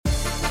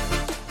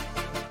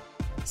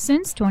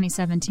Since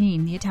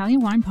 2017, the Italian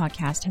Wine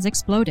Podcast has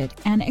exploded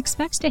and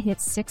expects to hit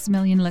 6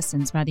 million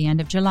listens by the end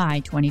of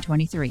July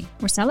 2023.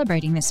 We're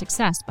celebrating this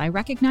success by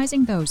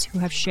recognizing those who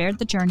have shared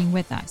the journey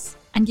with us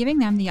and giving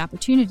them the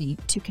opportunity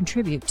to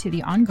contribute to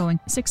the ongoing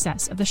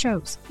success of the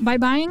shows. By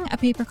buying a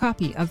paper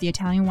copy of the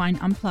Italian Wine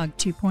Unplugged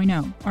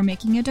 2.0 or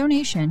making a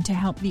donation to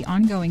help the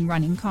ongoing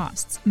running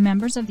costs,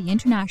 members of the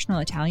international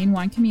Italian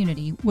wine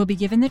community will be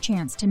given the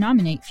chance to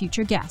nominate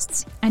future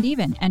guests and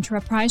even enter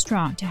a prize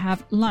draw to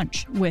have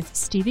lunch with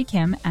Stevie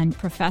Kim and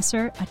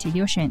Professor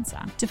Attilio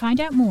Scienza. To find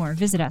out more,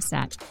 visit us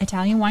at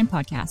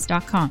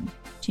italianwinepodcast.com.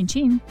 Chin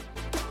chin!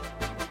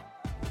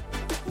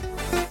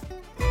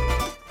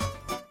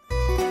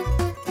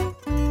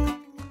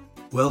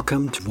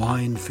 Welcome to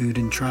Wine, Food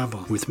and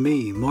Travel with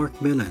me,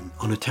 Marc Millon,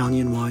 on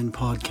Italian Wine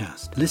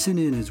Podcast. Listen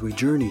in as we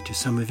journey to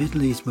some of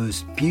Italy's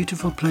most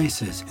beautiful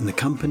places in the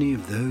company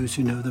of those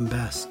who know them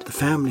best, the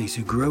families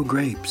who grow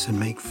grapes and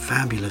make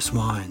fabulous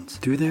wines.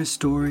 Through their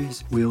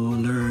stories, we will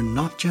learn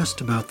not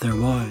just about their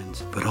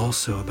wines, but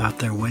also about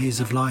their ways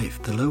of life,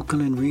 the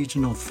local and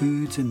regional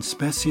foods and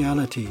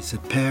specialities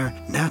that pair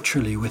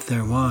naturally with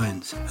their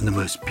wines, and the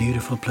most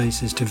beautiful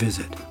places to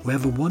visit. We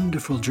have a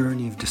wonderful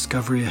journey of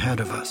discovery ahead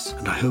of us,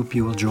 and I hope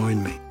you will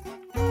join me.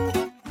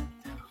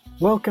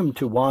 Welcome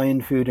to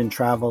Wine, Food and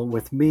Travel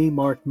with me,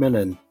 Marc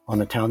Millon,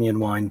 on Italian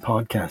Wine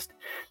Podcast.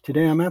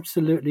 Today I'm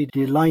absolutely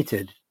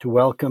delighted to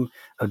welcome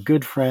a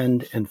good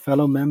friend and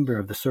fellow member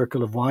of the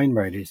Circle of Wine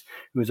Writers,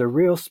 who is a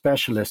real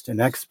specialist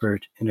and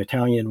expert in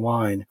Italian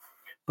wine,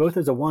 both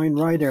as a wine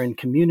writer and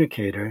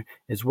communicator,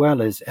 as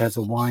well as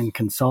a wine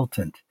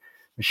consultant,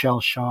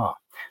 Michèle Shah.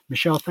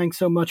 Michèle, thanks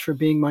so much for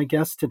being my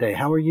guest today.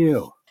 How are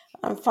you?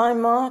 I'm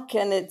fine, Mark,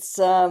 and it's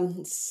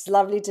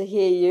lovely to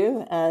hear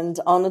you and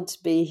honored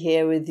to be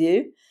here with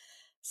you.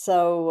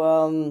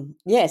 So,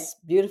 yes,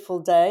 beautiful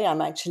day. I'm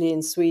actually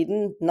in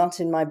Sweden, not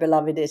in my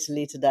beloved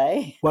Italy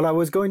today. Well, I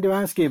was going to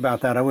ask you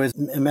about that. I was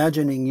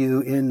imagining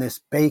you in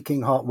this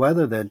baking hot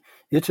weather that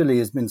Italy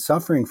has been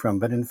suffering from,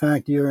 but in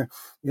fact, you're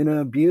in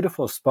a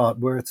beautiful spot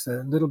where it's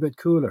a little bit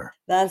cooler.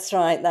 That's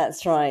right.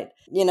 That's right.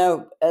 You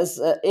know, as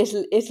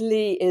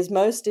Italy is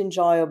most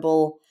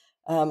enjoyable,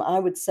 I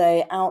would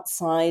say,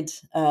 outside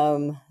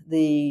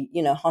the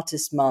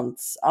hottest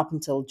months up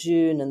until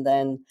June, and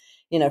then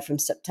from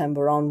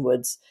September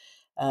onwards.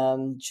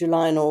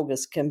 July and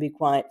August can be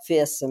quite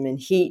fearsome in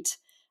heat,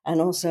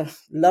 and also a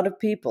lot of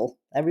people.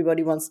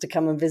 Everybody wants to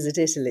come and visit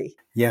Italy.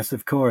 Yes,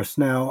 of course.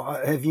 Now,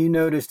 have you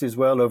noticed as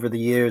well over the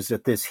years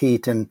that this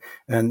heat and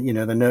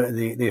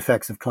the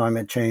effects of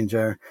climate change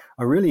are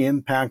really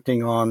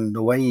impacting on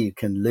the way you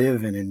can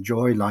live and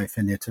enjoy life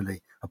in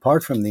Italy,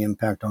 apart from the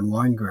impact on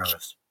wine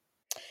growers?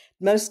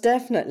 Most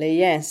definitely,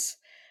 yes.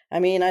 I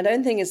mean, I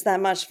don't think it's that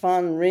much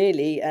fun,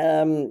 really,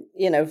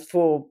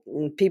 for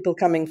people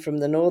coming from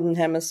the Northern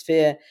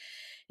Hemisphere,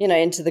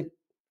 into the,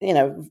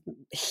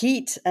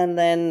 heat and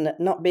then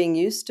not being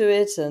used to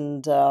it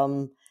and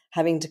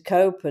having to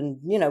cope. And,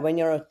 when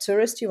you're a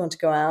tourist, you want to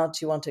go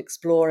out, you want to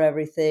explore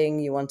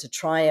everything, you want to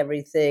try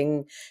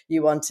everything,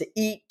 you want to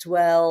eat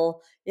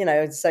well,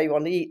 so you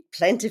want to eat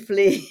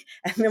plentifully.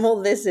 And then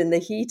all this in the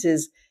heat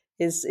is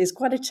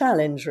quite a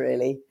challenge,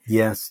 really.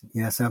 Yes,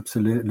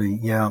 absolutely.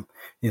 Yeah,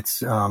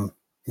 it's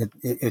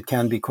it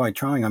can be quite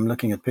trying. I'm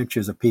looking at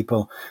pictures of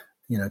people,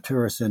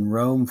 tourists in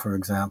Rome, for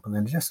example,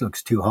 and it just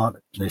looks too hot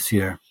this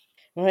year.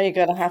 Well, you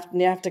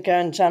have to go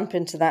and jump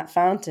into that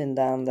fountain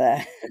down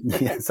there.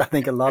 Yes, I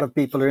think a lot of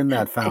people are in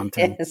that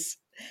fountain. Yes,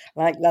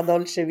 like La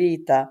Dolce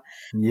Vita.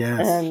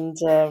 Yes,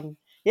 and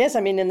yes,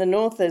 I mean in the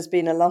north there's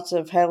been a lot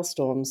of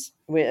hailstorms,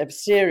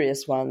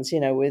 serious ones,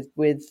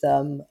 with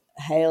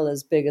hail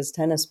as big as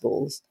tennis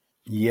balls.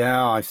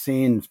 Yeah, I've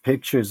seen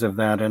pictures of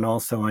that, and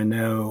also I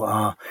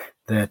know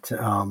that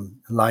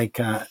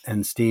Laika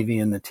and Stevie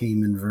and the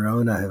team in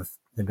Verona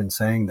they've been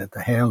saying that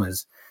the hail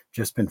has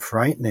just been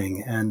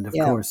frightening, and of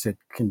course it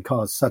can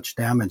cause such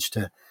damage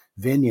to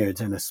vineyards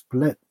in a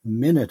split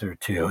minute or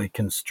two. It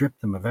can strip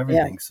them of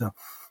everything, so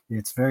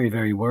it's very,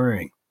 very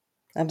worrying.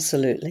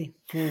 Absolutely.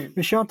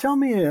 Michèle, tell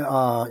me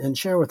and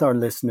share with our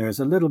listeners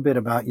a little bit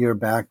about your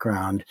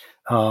background.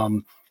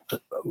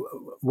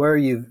 Where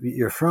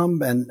you're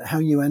from and how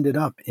you ended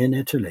up in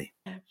Italy.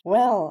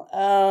 Well,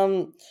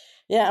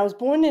 I was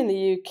born in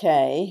the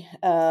UK,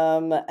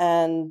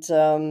 and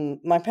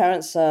my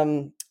parents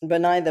were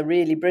neither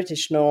really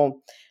British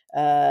nor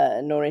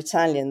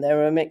Italian. They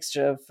were a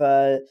mixture of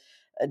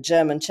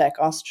German, Czech,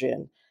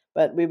 Austrian.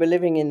 But we were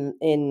living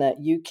in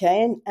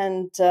UK,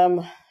 and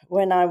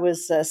when I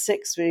was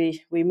 6,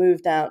 we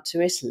moved out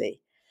to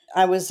Italy.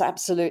 I was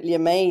absolutely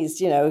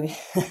amazed, a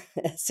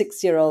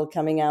 6-year-old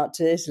coming out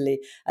to Italy.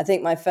 I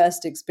think my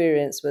first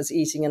experience was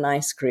eating an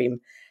ice cream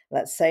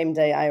that same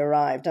day I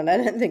arrived, and I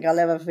don't think I'll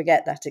ever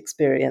forget that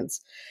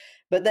experience.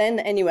 But then,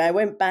 anyway, I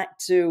went back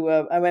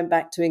to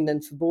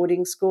England for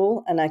boarding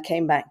school, and I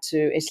came back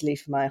to Italy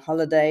for my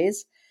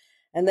holidays.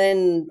 And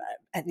then,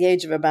 at the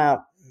age of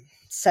about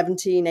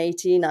 17,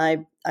 18,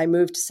 I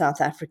moved to South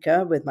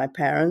Africa with my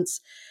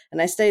parents,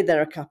 and I stayed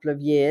there a couple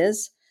of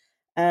years.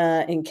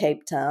 in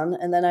Cape Town.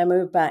 And then I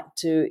moved back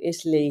to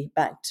Italy,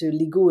 back to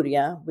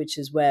Liguria, which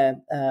is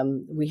where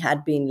we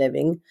had been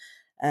living.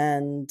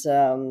 And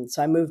so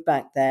I moved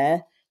back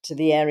there to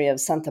the area of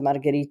Santa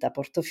Margherita,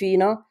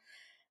 Portofino,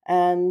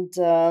 and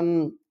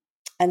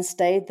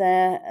stayed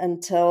there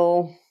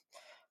until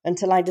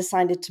I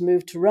decided to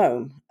move to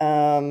Rome,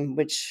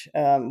 which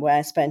where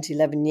I spent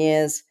 11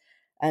 years.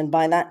 And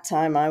by that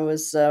time, I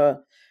was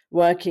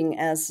working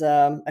as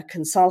a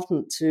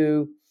consultant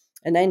to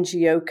an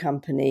NGO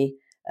company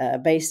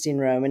based in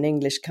Rome, an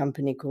English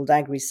company called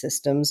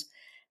Agri-Systems.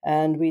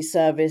 And we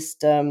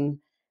serviced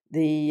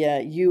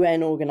the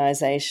UN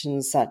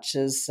organizations such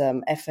as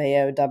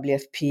FAO,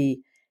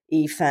 WFP,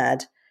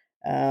 EFAD.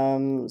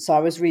 So I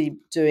was really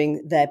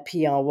doing their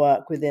PR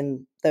work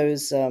within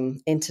those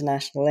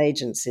international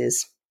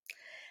agencies.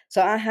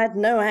 So I had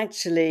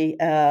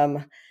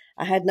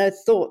I had no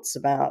thoughts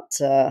about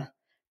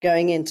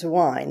going into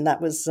wine.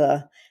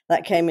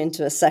 That came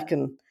into a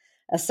second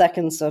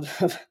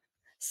sort of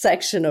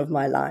section of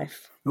my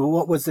life. Well,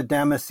 what was the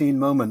Damascene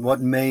moment? What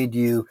made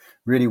you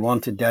really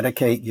want to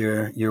dedicate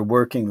your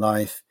working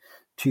life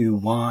to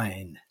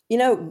wine? You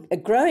know,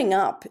 growing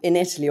up in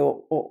Italy,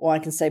 or I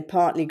can say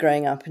partly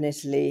growing up in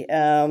Italy,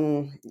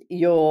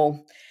 you're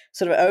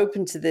sort of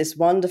open to this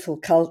wonderful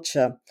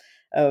culture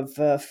of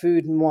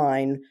food and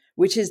wine,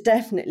 which is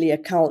definitely a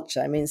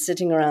culture. I mean,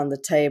 sitting around the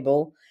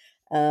table,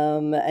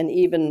 and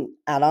even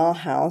at our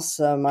house,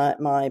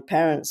 my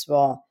parents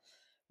were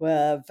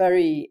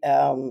very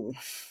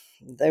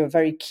they were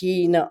very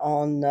keen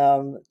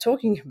on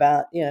talking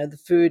about the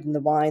food and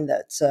the wine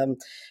that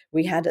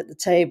we had at the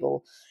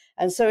table.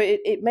 And so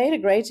it made a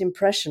great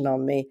impression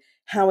on me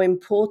how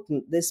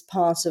important this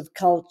part of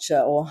culture,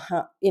 or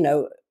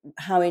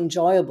how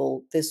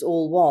enjoyable this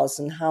all was,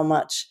 and how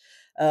much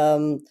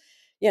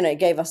it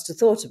gave us to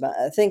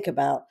think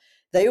about.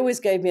 They always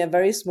gave me a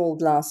very small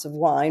glass of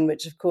wine,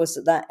 which of course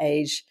at that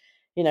age,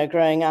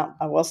 growing up,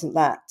 I wasn't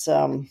that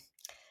I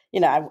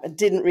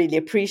didn't really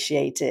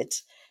appreciate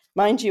it.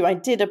 Mind you, I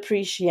did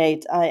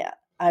appreciate.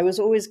 I was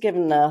always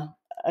given a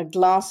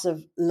glass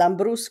of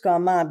Lambrusco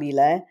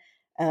Amabile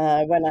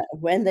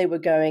when they were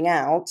going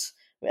out,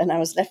 and I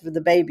was left with the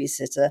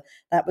babysitter.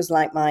 That was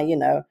like my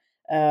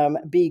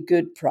be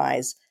good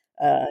prize.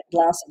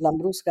 Glass of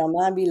Lambrusco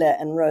Amabile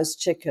and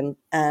roast chicken,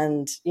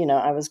 and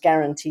I was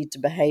guaranteed to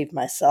behave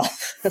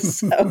myself.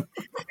 So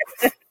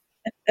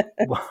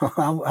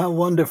Wow, how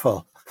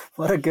wonderful.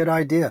 What a good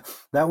idea.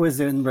 That was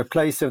in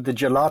replace of the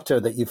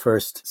gelato that you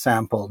first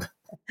sampled.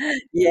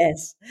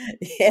 yes,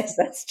 yes,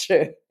 that's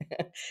true.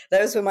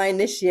 Those were my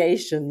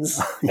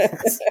initiations.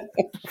 Yes.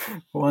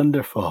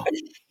 Wonderful.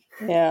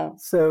 Yeah.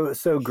 So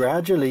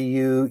gradually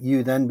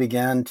you then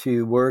began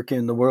to work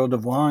in the world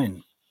of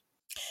wine.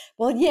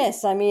 Well,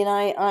 yes. I mean,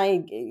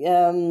 I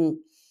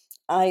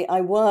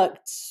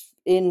worked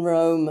in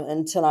Rome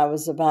until I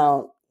was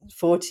about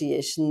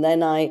 40-ish, and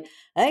then I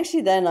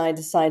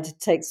decided to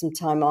take some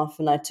time off,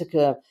 and I took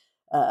a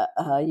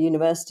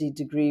university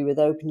degree with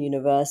Open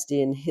University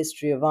in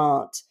history of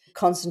art,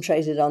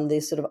 concentrated on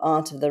the sort of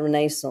art of the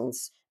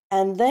Renaissance.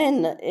 And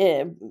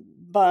then,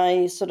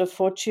 by sort of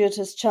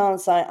fortuitous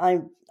chance,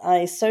 I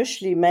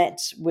socially met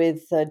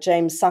with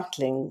James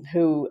Suckling,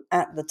 who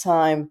at the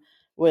time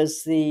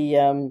was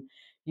the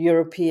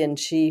European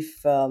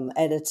chief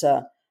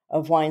editor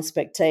of Wine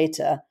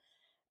Spectator,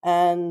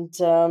 and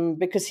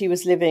because he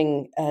was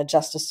living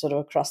just sort of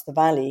across the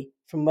valley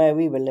from where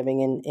we were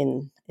living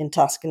in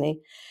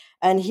Tuscany,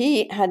 and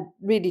he had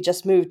really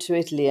just moved to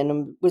Italy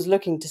and was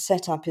looking to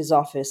set up his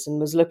office, and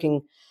was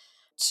looking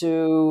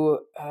to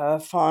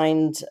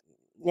find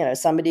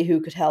somebody who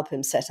could help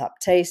him set up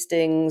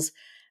tastings,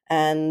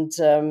 and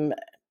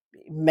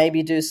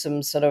maybe do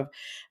some sort of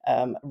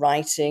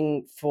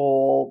writing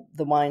for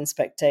the Wine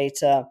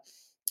Spectator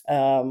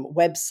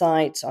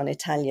website on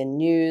Italian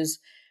news.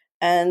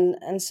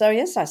 And so,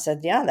 yes, I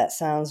said, yeah, that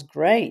sounds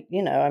great.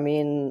 I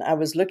mean, I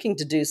was looking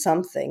to do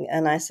something,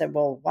 and I said,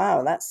 well,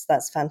 wow, that's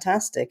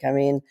fantastic. I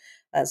mean,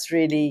 that's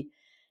really,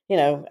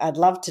 I'd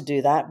love to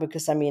do that,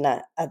 because I mean,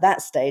 at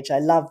that stage, I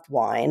loved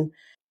wine.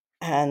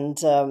 And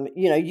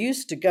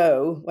used to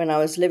go when I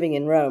was living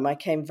in Rome. I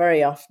came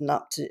very often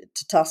up to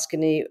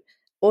Tuscany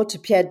or to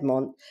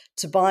Piedmont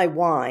to buy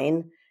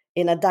wine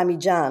in a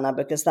damigiana,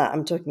 because that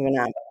I'm talking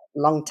now a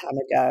long time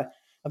ago,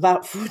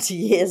 about 40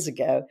 years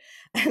ago.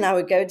 And I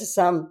would go to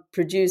some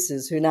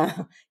producers who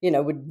now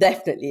would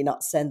definitely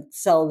not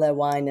sell their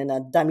wine in a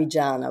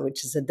damigiana,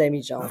 which is a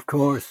demijohn. Of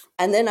course.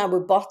 And then I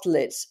would bottle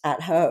it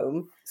at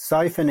home,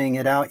 Siphoning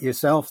it out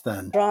yourself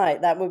then.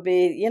 right? That would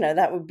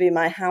be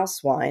my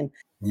house wine.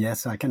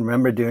 Yes, I can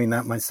remember doing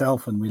that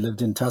myself when we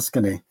lived in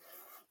Tuscany,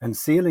 and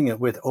sealing it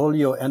with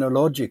olio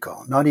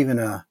enologico, not even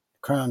a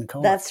crown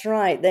cork. That's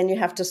right. Then you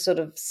have to sort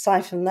of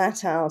siphon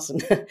that out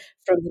and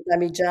from the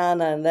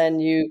damigiana, and then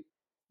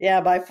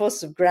by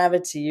force of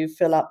gravity, you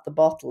fill up the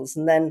bottles.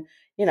 And then,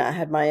 I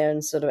had my own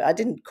I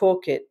didn't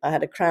cork it. I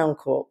had a crown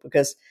cork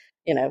because,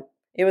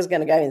 it was going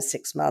to go in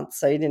 6 months,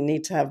 so you didn't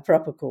need to have a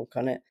proper cork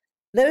on it.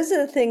 Those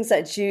are the things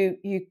that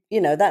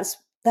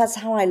that's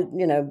how I,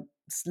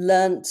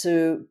 learned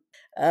to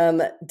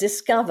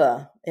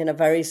discover in a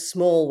very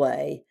small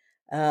way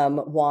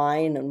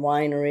wine and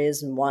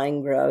wineries and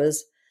wine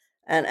growers.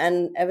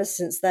 And ever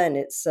since then,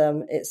 it's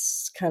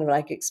kind of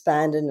like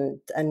expanded,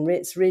 and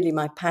it's really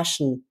my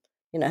passion.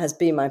 Has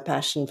been my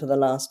passion for the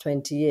last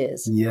 20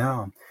 years.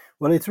 Yeah.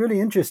 Well, it's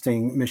really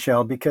interesting,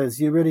 Michèle, because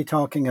you're really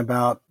talking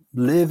about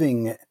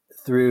living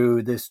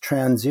through this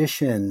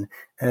transition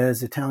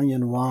as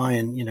Italian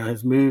wine,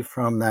 has moved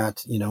from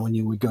that, when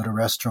you would go to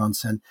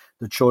restaurants and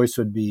the choice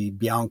would be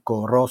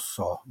Bianco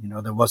Rosso, you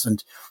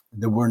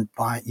weren't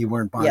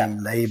Yeah.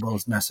 buying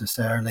labels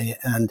necessarily,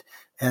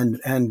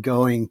 and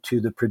going to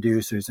the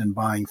producers and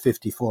buying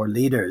 54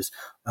 liters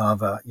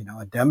of a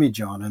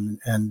demijohn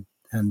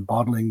and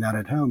bottling that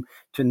at home,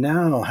 to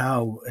now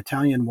how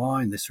Italian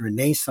wine, this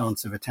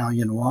renaissance of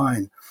Italian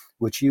wine,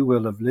 which you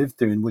will have lived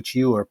through and which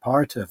you are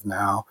part of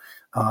now,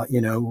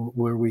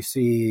 where we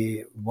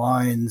see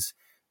wines,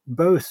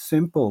 both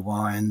simple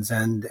wines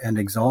and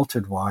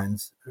exalted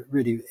wines,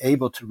 really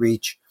able to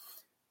reach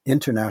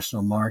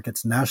international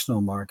markets,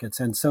 national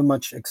markets, and so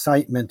much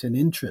excitement and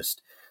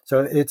interest. So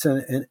it's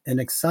an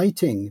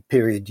exciting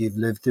period you've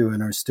lived through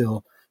and are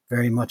still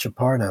very much a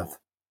part of.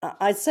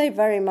 I'd say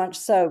very much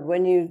so.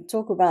 When you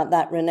talk about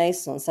that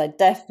renaissance, I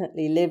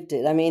definitely lived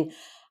it. I mean,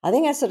 I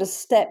think I sort of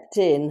stepped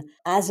in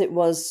as it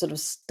was sort of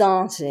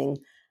starting,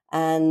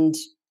 and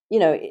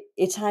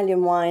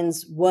Italian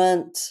wines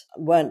weren't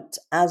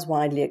as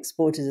widely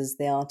exported as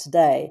they are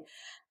today,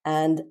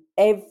 and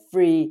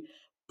every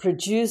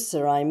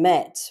producer I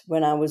met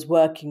when I was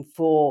working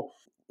for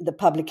the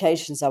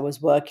publications I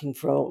was working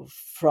for,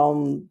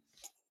 from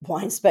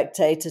Wine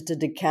Spectator to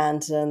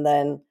Decanter, and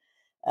then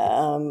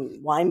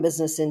Wine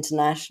Business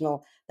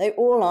International, they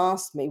all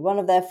asked me, one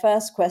of their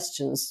first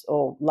questions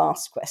or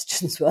last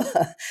questions were,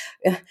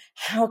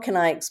 how can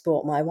I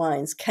export my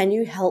wines? Can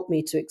you help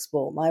me to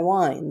export my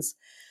wines?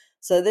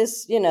 So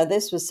this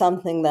was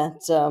something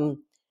that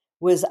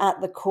was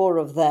at the core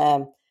of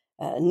their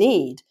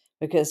need,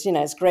 because,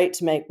 it's great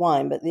to make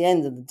wine, but at the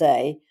end of the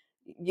day,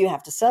 you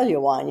have to sell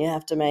your wine, you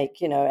have to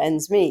make,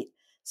 ends meet.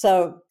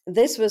 So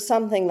this was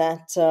something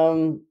that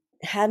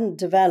hadn't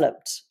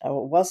developed,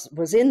 or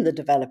was in the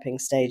developing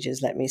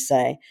stages, let me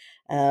say,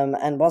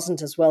 and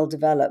wasn't as well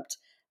developed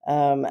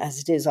as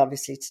it is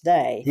obviously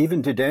today.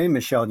 Even today,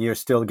 Michèle, you're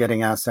still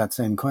getting asked that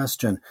same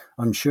question,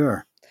 I'm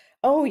sure.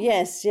 Oh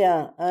yes,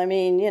 yeah. I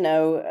mean,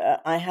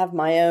 I have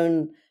my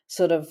own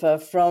sort of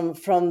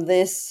from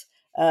this,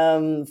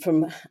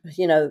 from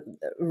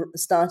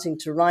starting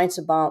to write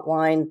about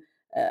wine.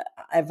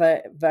 I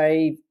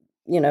very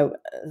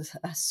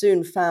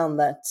soon found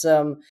that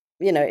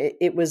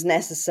it was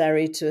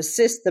necessary to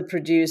assist the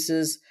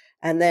producers,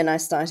 and then I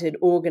started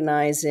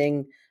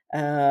organizing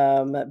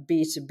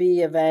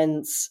B2B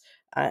events.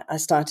 I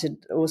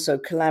started also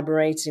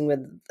collaborating with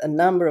a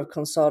number of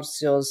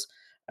consortios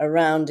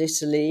around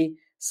Italy.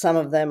 Some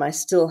of them I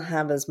still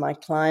have as my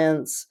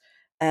clients,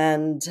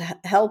 and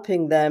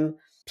helping them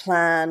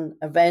plan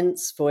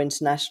events for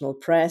international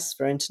press,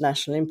 for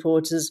international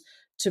importers,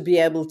 to be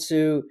able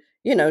to,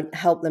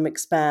 help them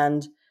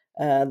expand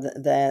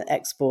their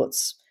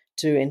exports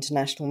to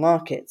international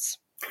markets.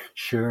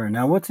 Sure.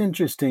 Now, what's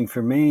interesting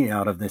for me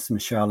out of this,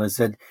 Michèle, is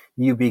that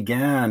you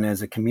began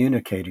as a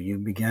communicator. You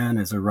began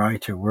as a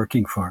writer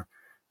working for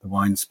the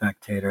Wine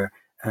Spectator,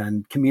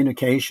 and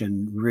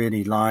communication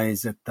really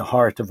lies at the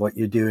heart of what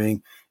you're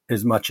doing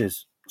as much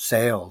as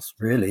sales,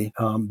 really,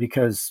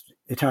 because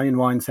Italian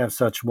wines have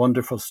such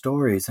wonderful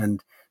stories,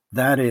 and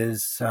that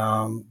is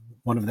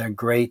one of their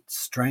great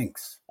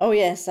strengths. Oh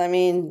yes, I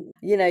mean,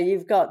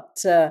 you've got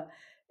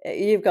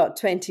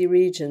 20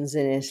 regions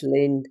in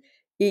Italy, and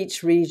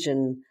each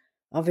region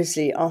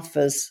obviously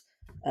offers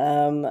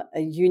a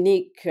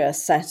unique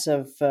set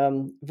of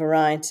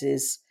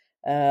varieties,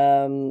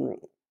 um,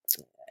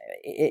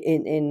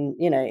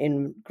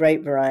 in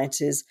great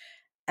varieties,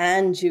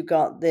 and you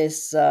got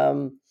this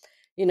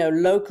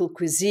local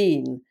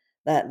cuisine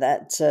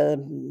that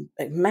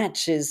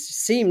matches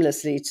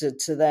seamlessly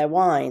to their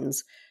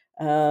wines.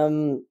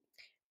 And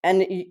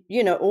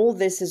all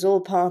this is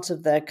all part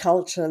of their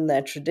culture and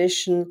their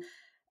tradition,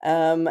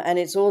 and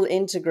it's all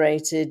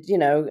integrated,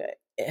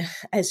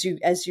 as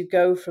you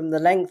go from the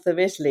length of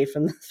Italy,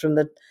 from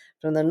the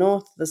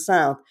north to the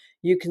south.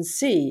 You can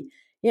see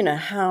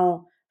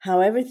how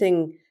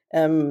everything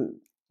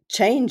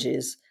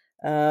changes.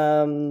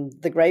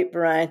 The grape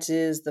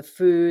varieties, the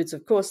foods,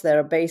 of course there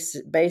are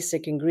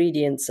basic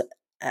ingredients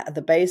at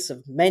the base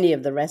of many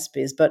of the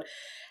recipes, but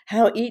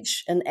how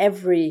each and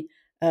every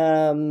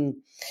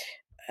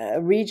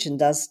region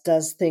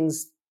does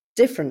things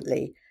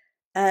differently.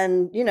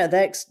 And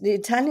the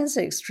Italians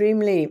are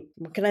extremely,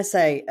 what can I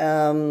say,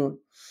 I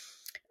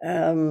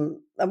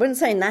wouldn't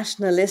say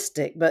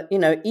nationalistic, but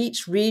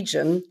each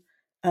region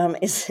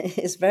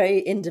is very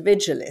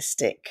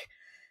individualistic.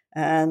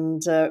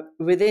 And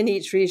within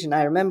each region,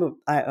 I remember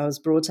I was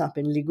brought up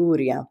in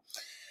Liguria,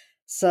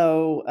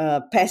 so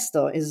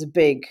pesto is the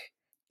big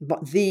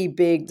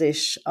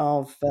dish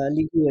of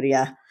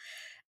Liguria.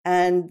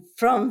 And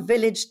from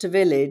village to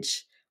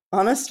village,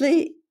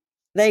 honestly,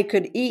 they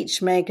could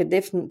each make a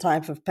different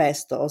type of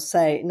pesto, or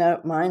say, no,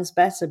 mine's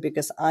better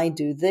because I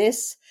do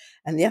this.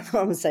 And the other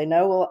one would say,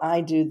 no, well,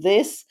 I do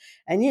this.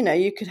 And,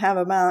 you could have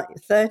about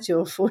 30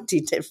 or 40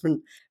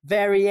 different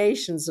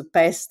variations of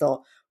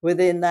pesto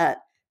within that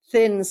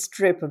thin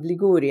strip of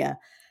Liguria.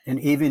 And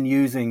even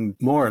using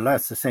more or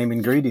less the same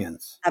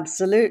ingredients.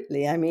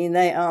 Absolutely. I mean,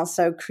 they are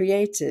so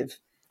creative.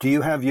 Do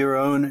you have your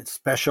own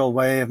special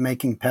way of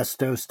making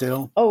pesto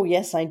still? Oh,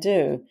 yes, I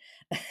do.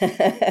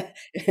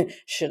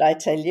 Should I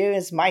tell you?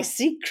 It's my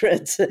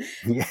secret.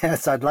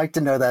 Yes, I'd like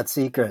to know that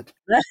secret.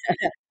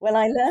 Well,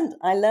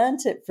 I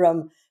learned it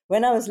from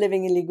when I was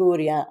living in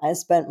Liguria. I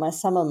spent my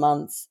summer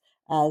months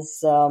as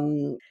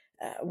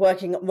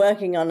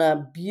working on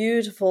a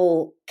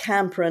beautiful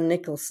Camper and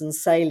Nicholson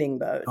sailing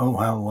boat. Oh,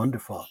 how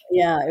wonderful.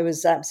 Yeah, it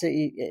was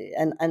absolutely,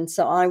 and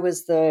so I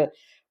was the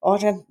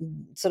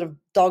sort of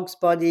dog's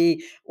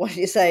body, what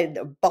do you say,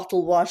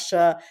 bottle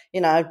washer.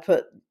 I'd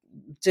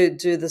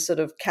do the sort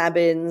of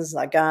cabins,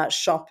 like go out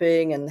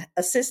shopping and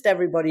assist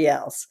everybody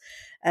else.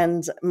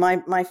 And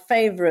my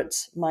favorite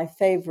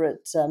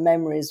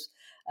memories,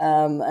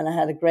 and I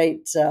had a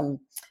great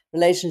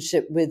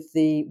relationship with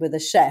a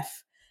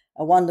chef,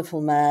 a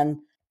wonderful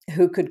man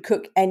who could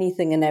cook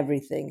anything and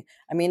everything.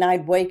 I mean,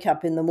 I'd wake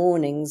up in the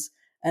mornings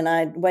and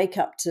I'd wake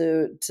up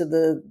to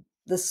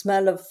the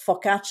smell of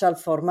focaccia al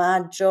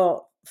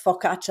formaggio,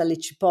 focaccia alla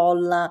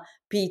cipolla,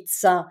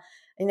 pizza.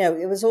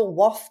 It was all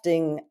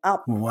wafting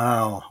up.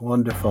 Wow,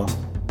 wonderful.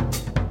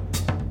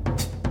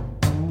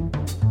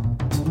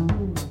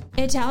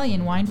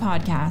 Italian Wine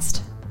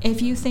Podcast.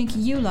 If you think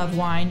you love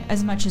wine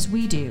as much as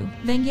we do,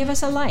 then give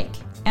us a like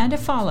and a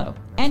follow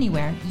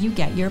anywhere you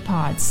get your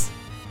pods.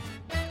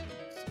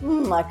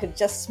 I could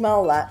just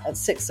smell that at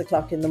 6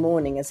 o'clock in the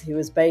morning as he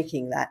was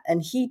baking that.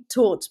 And he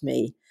taught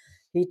me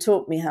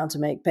how to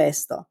make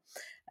pesto.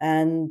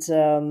 And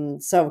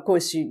so, of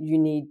course, you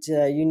need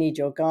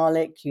your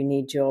garlic, you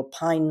need your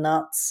pine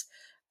nuts,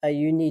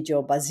 you need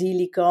your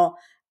basilico.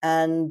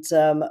 And,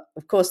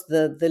 of course,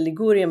 the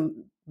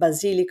Ligurian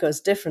basilico is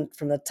different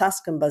from the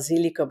Tuscan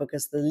basilico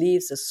because the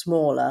leaves are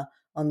smaller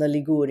on the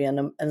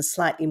Ligurian and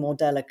slightly more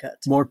delicate.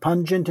 More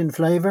pungent in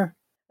flavor?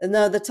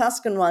 No, the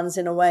Tuscan ones,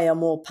 in a way, are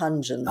more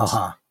pungent.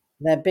 Uh-huh.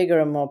 They're bigger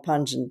and more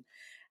pungent.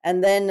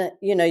 And then,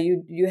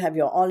 you have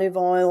your olive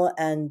oil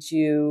and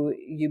you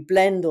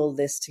blend all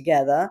this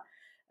together.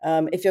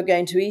 If you're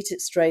going to eat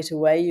it straight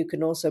away, you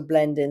can also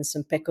blend in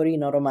some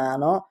pecorino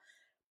romano.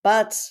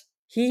 But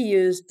he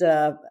used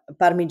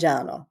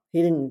parmigiano.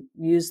 He didn't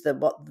use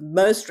what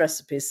most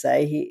recipes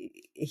say.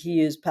 He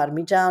used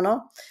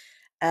parmigiano.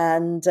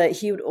 And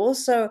he would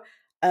also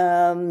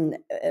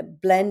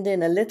blend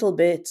in a little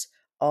bit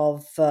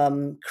of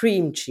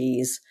cream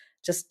cheese,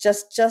 just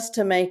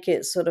to make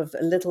it sort of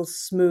a little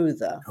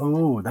smoother.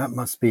 Oh, that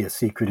must be a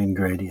secret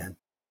ingredient.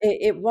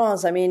 It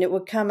was. I mean, it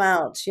would come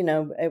out,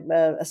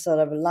 a sort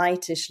of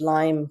lightish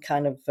lime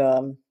kind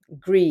of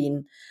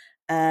green,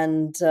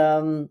 and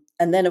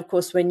then, of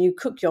course, when you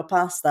cook your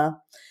pasta,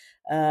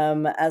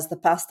 as the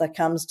pasta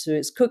comes to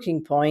its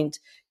cooking point,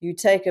 you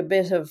take a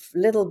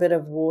little bit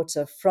of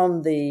water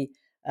from the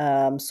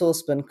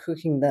saucepan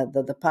cooking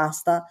the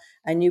pasta,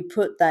 and you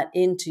put that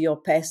into your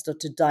pesto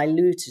to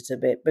dilute it a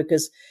bit,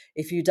 because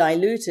if you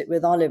dilute it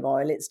with olive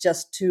oil, it's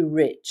just too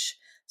rich.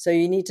 So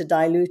you need to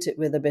dilute it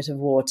with a bit of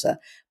water.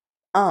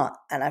 And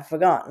I've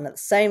forgotten, at the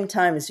same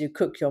time as you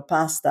cook your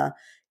pasta,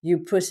 you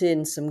put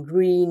in some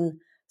green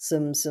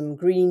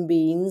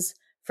beans,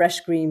 fresh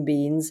green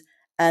beans,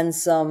 and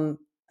some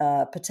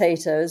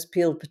potatoes,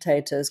 peeled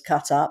potatoes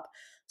cut up,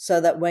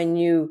 so that when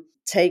you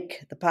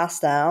take the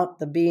pasta out,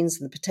 the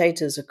beans and the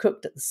potatoes are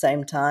cooked at the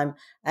same time,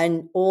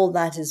 and all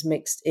that is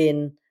mixed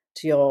in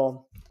to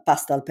your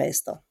pasta al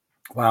pesto.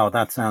 Wow,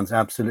 that sounds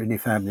absolutely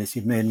fabulous.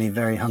 You've made me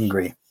very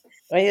hungry.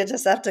 Well, you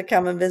just have to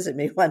come and visit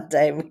me one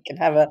day, and we can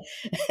have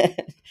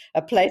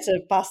a plate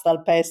of pasta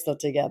al pesto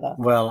together.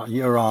 Well,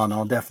 you're on.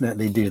 I'll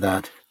definitely do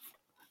that.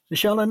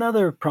 Michèle,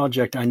 another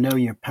project I know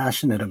you're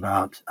passionate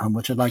about,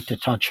 which I'd like to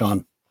touch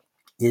on,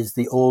 is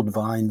the Old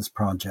Vines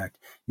Project.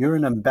 You're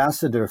an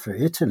ambassador for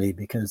Italy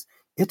because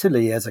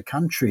Italy as a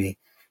country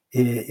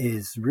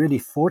is really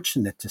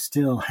fortunate to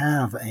still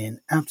have an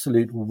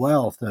absolute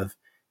wealth of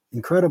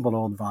incredible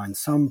old vines,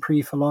 some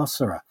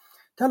pre-Phylloxera.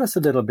 Tell us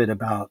a little bit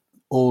about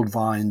old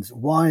vines,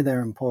 why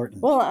they're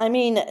important. Well, I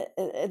mean,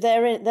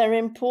 they're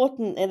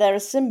important. They're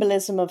a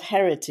symbolism of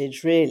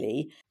heritage,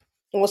 really.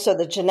 Also,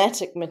 the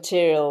genetic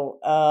material,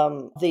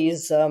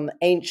 these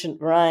ancient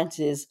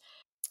varieties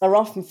are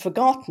often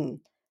forgotten,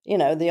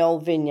 the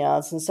old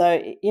vineyards. And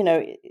so,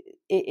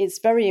 it's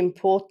very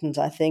important,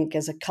 I think,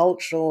 as a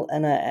cultural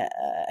and a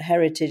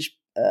heritage,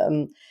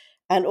 and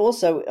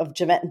also of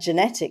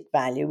genetic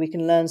value. We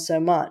can learn so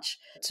much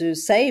to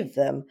save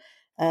them.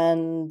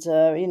 And,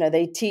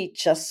 they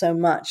teach us so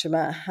much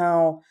about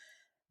how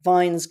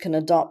vines can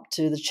adapt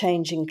to the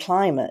changing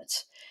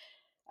climate.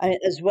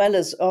 As well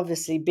as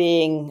obviously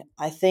being,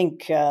 I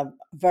think,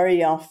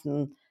 very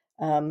often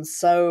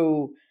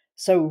so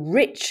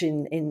rich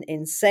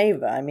in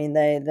savor. I mean,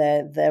 they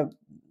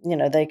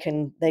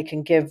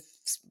can give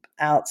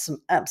out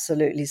some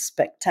absolutely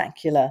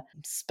spectacular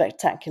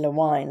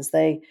wines.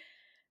 They,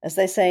 as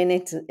they say in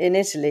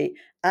Italy,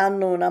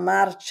 hanno una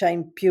marcia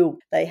in più.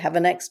 They have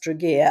an extra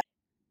gear.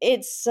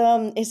 It's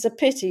a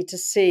pity to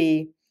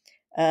see,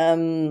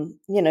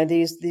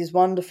 these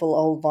wonderful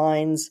old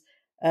vines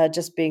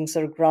just being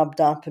sort of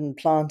grubbed up and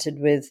planted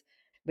with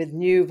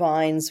new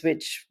vines,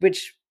 which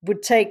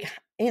would take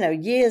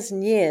years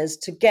and years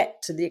to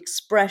get to the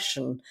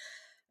expression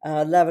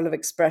level of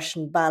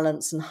expression,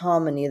 balance, and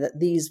harmony that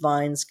these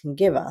vines can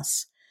give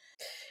us.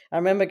 I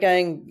remember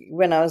going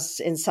when I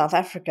was in South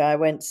Africa. I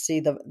went to see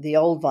the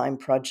Old Vine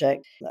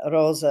Project,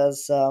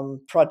 Rosa's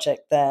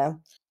project there,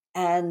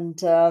 and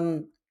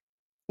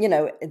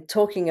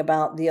talking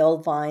about the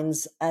old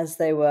vines as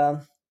they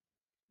were,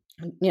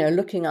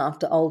 looking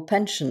after old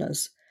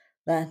pensioners.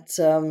 That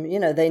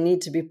they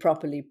need to be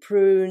properly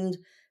pruned.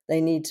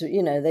 They need to,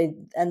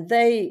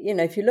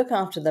 if you look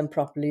after them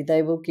properly,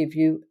 they will give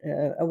you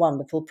a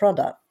wonderful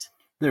product.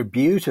 They're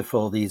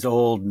beautiful, these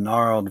old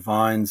gnarled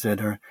vines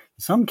that are in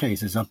some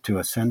cases up to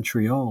a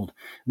century old.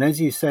 And as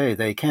you say,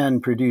 they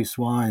can produce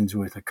wines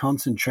with a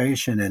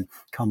concentration and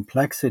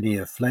complexity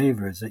of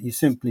flavors that you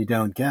simply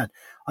don't get.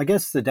 I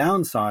guess the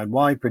downside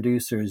why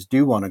producers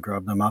do want to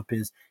grub them up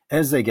is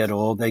as they get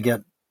old, they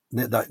get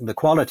the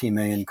quality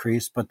may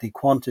increase, but the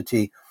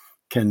quantity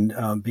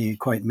can be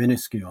quite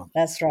minuscule.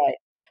 That's right.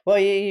 Well,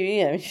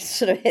 you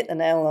sort of hit the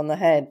nail on the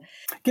head.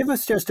 Give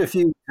us just a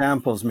few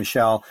examples,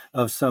 Michèle,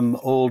 of some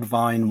old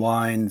vine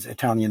wines,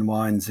 Italian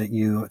wines that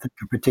you think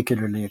are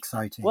particularly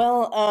exciting.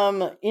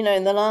 Well,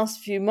 in the last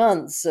few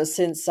months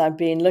since I've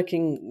been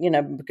looking,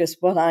 because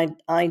what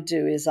I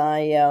do is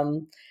I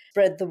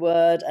spread the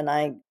word and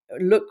I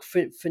look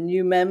for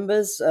new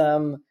members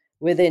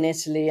within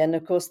Italy. And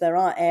of course, there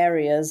are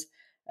areas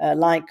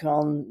like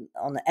on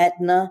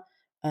Etna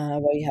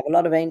where you have a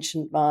lot of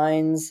ancient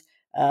vines.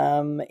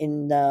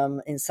 In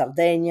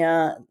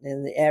Sardinia,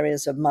 in the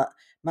areas of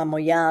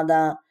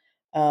Marmoiada.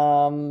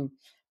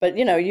 But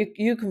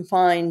you can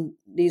find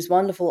these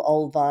wonderful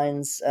old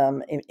vines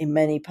in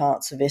many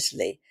parts of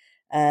Italy,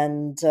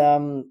 and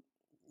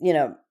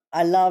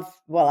I love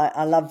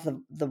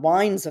the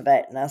wines of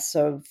Etna.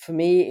 So for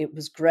me, it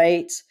was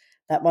great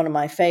that one of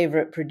my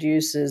favorite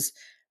producers,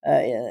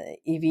 I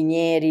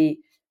Vigneri,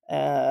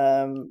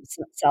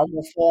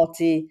 Salvo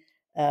Forti,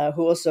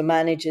 who also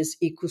manages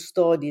I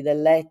Custodi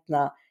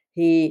dell'Etna.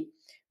 He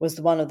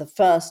was one of the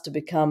first to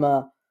become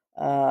a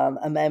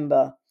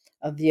member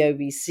of the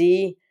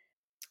OVC.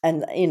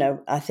 And,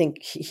 I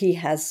think he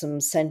has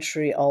some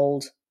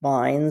century-old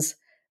vines,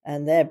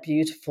 and they're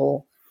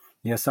beautiful.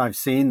 Yes, I've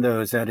seen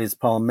those at his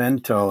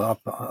Palmento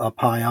up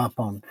high up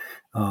on.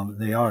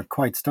 They are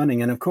quite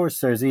stunning, and of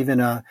course, there's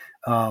even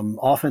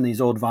often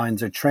these old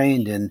vines are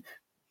trained in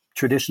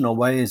traditional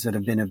ways that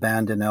have been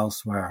abandoned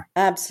elsewhere.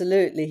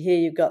 Absolutely. Here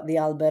you've got the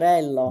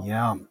Alberello,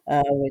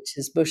 which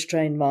is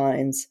bush-trained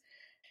vines.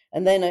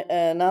 And then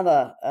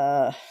another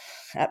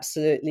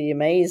absolutely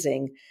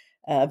amazing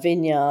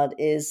vineyard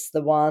is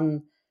the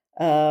one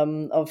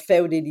of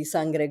Feudi di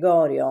San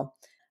Gregorio,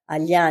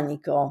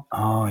 Aglianico.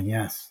 Oh,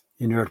 yes,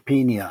 in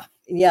Irpinia.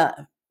 Yeah,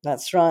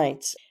 that's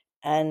right.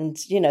 And,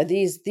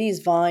 these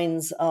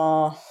vines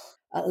are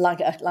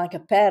like a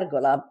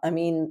pergola. I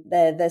mean,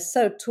 they're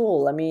so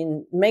tall. I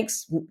mean, I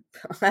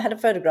had a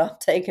photograph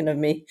taken of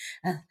me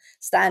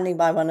standing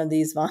by one of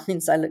these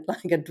vines. I look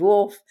like a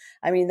dwarf.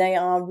 I mean, they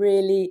are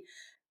really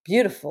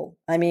beautiful.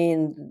 I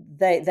mean,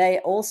 they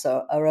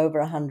also are over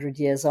 100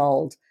 years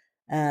old,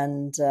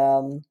 and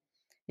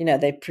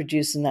they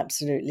produce an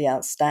absolutely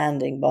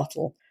outstanding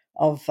bottle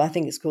of, I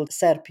think it's called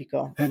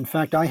Serpico. In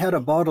fact, I had a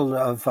bottle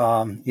of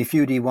I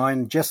Fiudi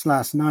wine just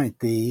last night,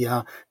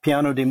 the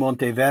Piano di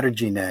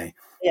Montevergine,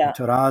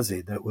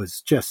 Torazzi, that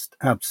was just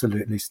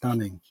absolutely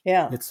stunning.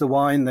 Yeah. It's the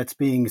wine that's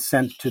being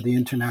sent to the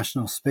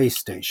International Space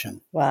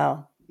Station.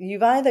 Wow.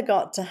 You've either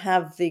got to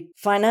have the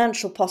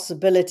financial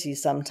possibility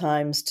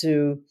sometimes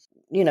to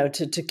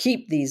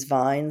keep these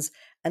vines,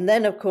 and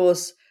then, of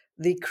course,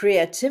 the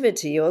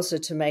creativity also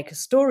to make a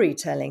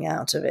storytelling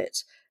out of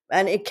it.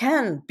 And it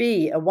can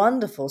be a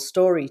wonderful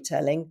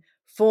storytelling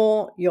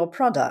for your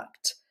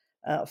product,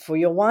 for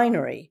your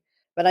winery.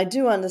 But I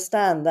do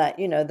understand that,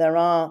 there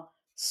are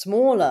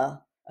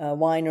smaller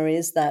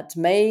wineries that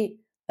may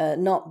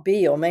not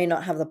be or may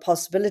not have the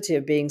possibility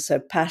of being so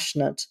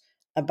passionate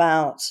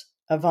about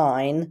a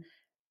vine,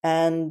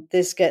 and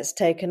this gets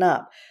taken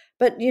up.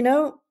 But,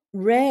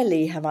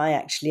 rarely have I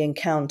actually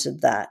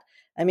encountered that.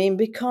 I mean,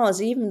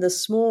 because even the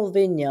small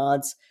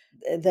vineyards,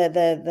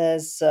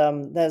 there's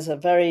a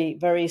very,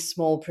 very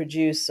small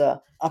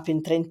producer up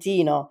in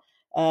Trentino,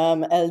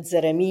 El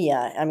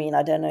Zeremia. I mean,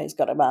 I don't know, he's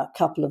got about a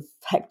couple of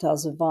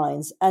hectares of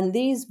vines. And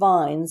these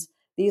vines,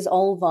 these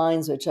old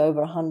vines, which are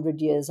over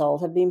 100 years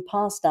old, have been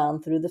passed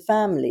down through the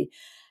family.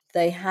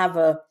 They have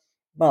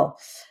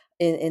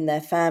in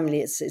their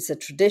family, it's a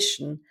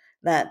tradition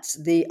that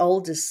the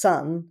oldest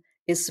son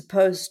is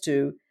supposed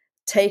to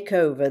take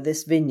over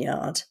this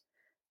vineyard.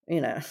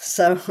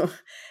 So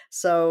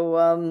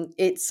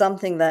it's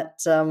something that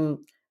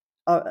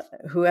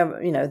whoever,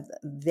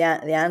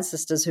 the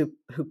ancestors who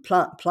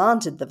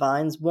planted the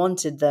vines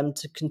wanted them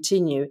to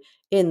continue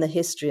in the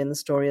history and the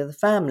story of the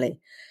family.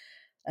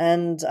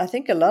 And I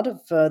think a lot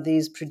of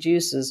these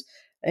producers,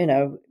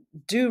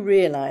 do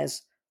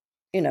realize,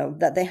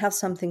 that they have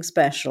something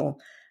special,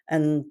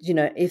 and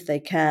if they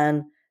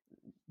can,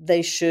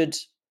 they should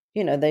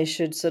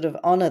sort of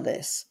honor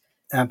this.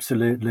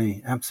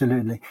 Absolutely,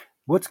 absolutely.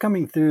 What's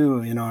coming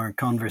through in our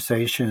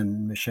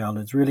conversation,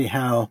 Michèle, is really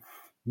how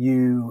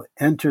you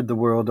entered the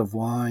world of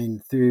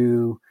wine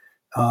through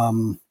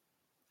an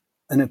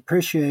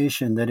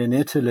appreciation that in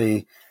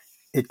Italy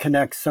it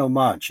connects so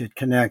much. It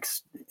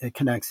connects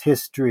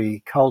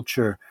history,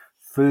 culture,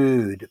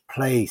 food,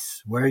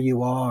 place, where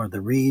you are,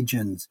 the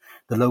regions,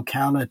 the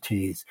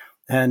localities.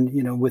 And,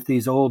 with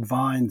these old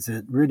vines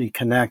that really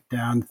connect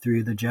down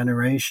through the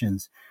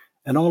generations.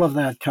 And all of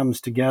that comes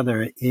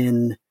together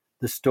in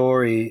the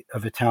story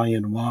of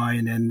Italian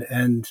wine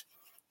and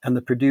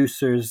the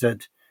producers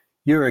that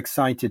you're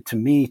excited to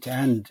meet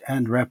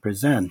and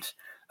represent.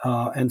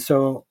 And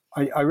so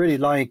I really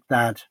like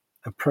that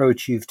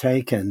approach you've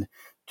taken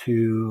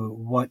to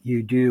what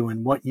you do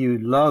and what you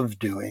love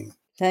doing.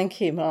 Thank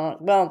you, Mark.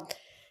 Well,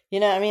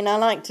 I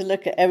like to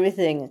look at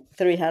everything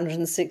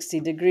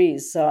 360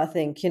 degrees. So I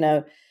think,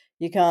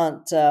 you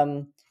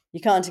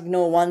can't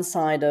ignore one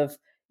side of,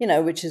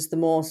 which is the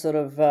more sort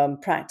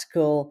of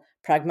practical,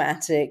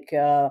 pragmatic,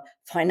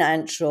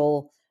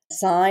 financial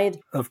side.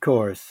 Of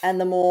course.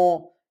 And the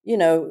more,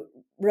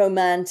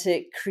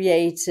 romantic,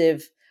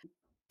 creative,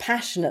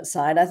 passionate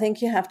side. I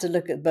think you have to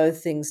look at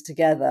both things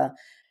together.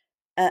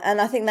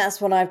 And I think that's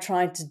what I've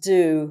tried to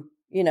do,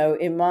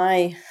 in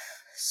my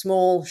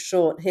small,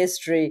 short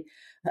history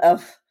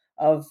of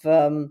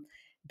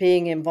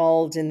being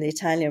involved in the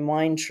Italian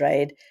wine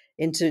trade,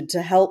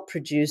 to help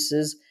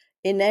producers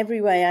in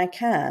every way I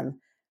can.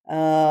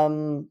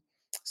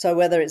 So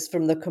whether it's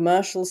from the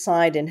commercial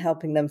side in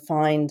helping them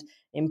find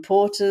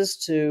importers,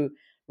 to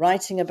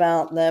writing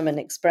about them and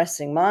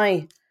expressing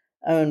my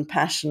own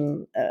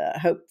passion,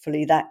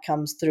 hopefully that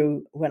comes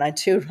through when I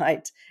do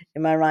write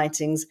in my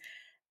writings.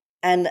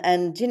 And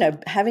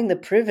having the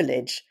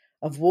privilege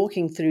of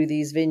walking through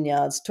these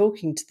vineyards,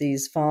 talking to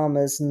these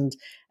farmers and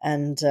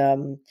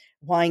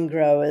wine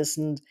growers,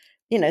 and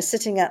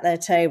sitting at their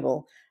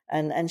table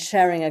and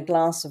sharing a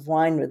glass of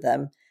wine with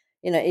them,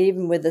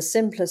 even with the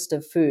simplest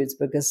of foods,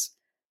 because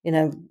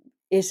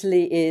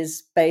Italy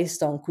is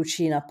based on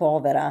cucina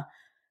povera,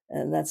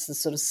 and that's the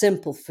sort of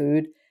simple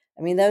food.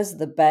 I mean, those are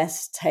the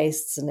best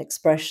tastes and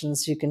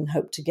expressions you can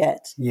hope to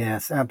get.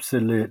 Yes,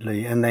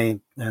 absolutely. And they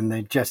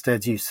just,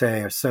 as you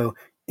say, are so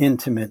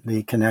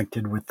intimately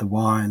connected with the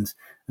wines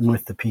and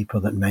with the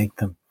people that make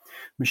them.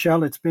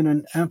 Michèle, it's been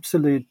an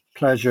absolute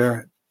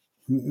pleasure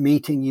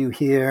meeting you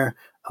here,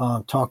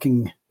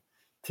 talking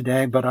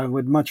today, but I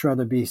would much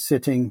rather be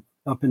sitting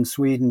up in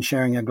Sweden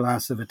sharing a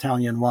glass of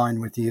Italian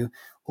wine with you,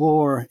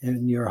 or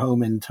in your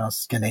home in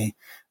Tuscany.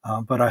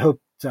 But I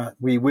hope that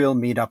we will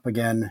meet up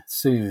again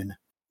soon.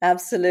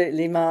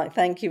 Absolutely, Mark.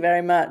 Thank you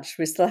very much.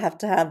 We still have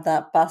to have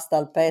that pasta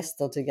al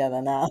pesto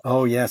together now.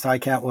 Oh, yes, I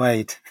can't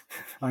wait.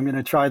 I'm going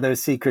to try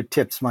those secret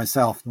tips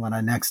myself when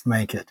I next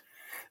make it.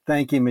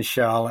 Thank you,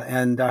 Michèle,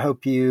 and I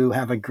hope you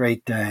have a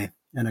great day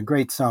and a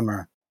great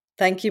summer.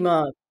 Thank you,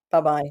 Mark.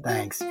 Bye-bye.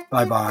 Thanks.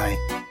 Bye-bye.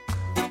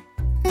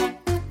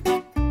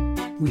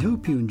 We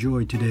hope you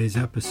enjoyed today's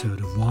episode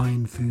of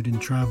Wine, Food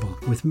and Travel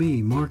with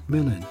me, Marc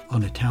Millon,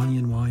 on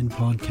Italian Wine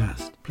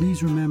Podcast.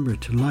 Please remember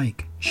to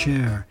like,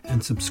 share,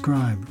 and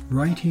subscribe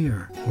right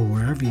here or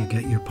wherever you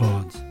get your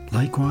pods.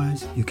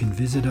 Likewise, you can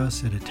visit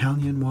us at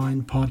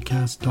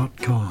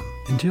ItalianWinePodcast.com.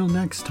 Until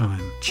next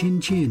time, chin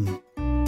chin.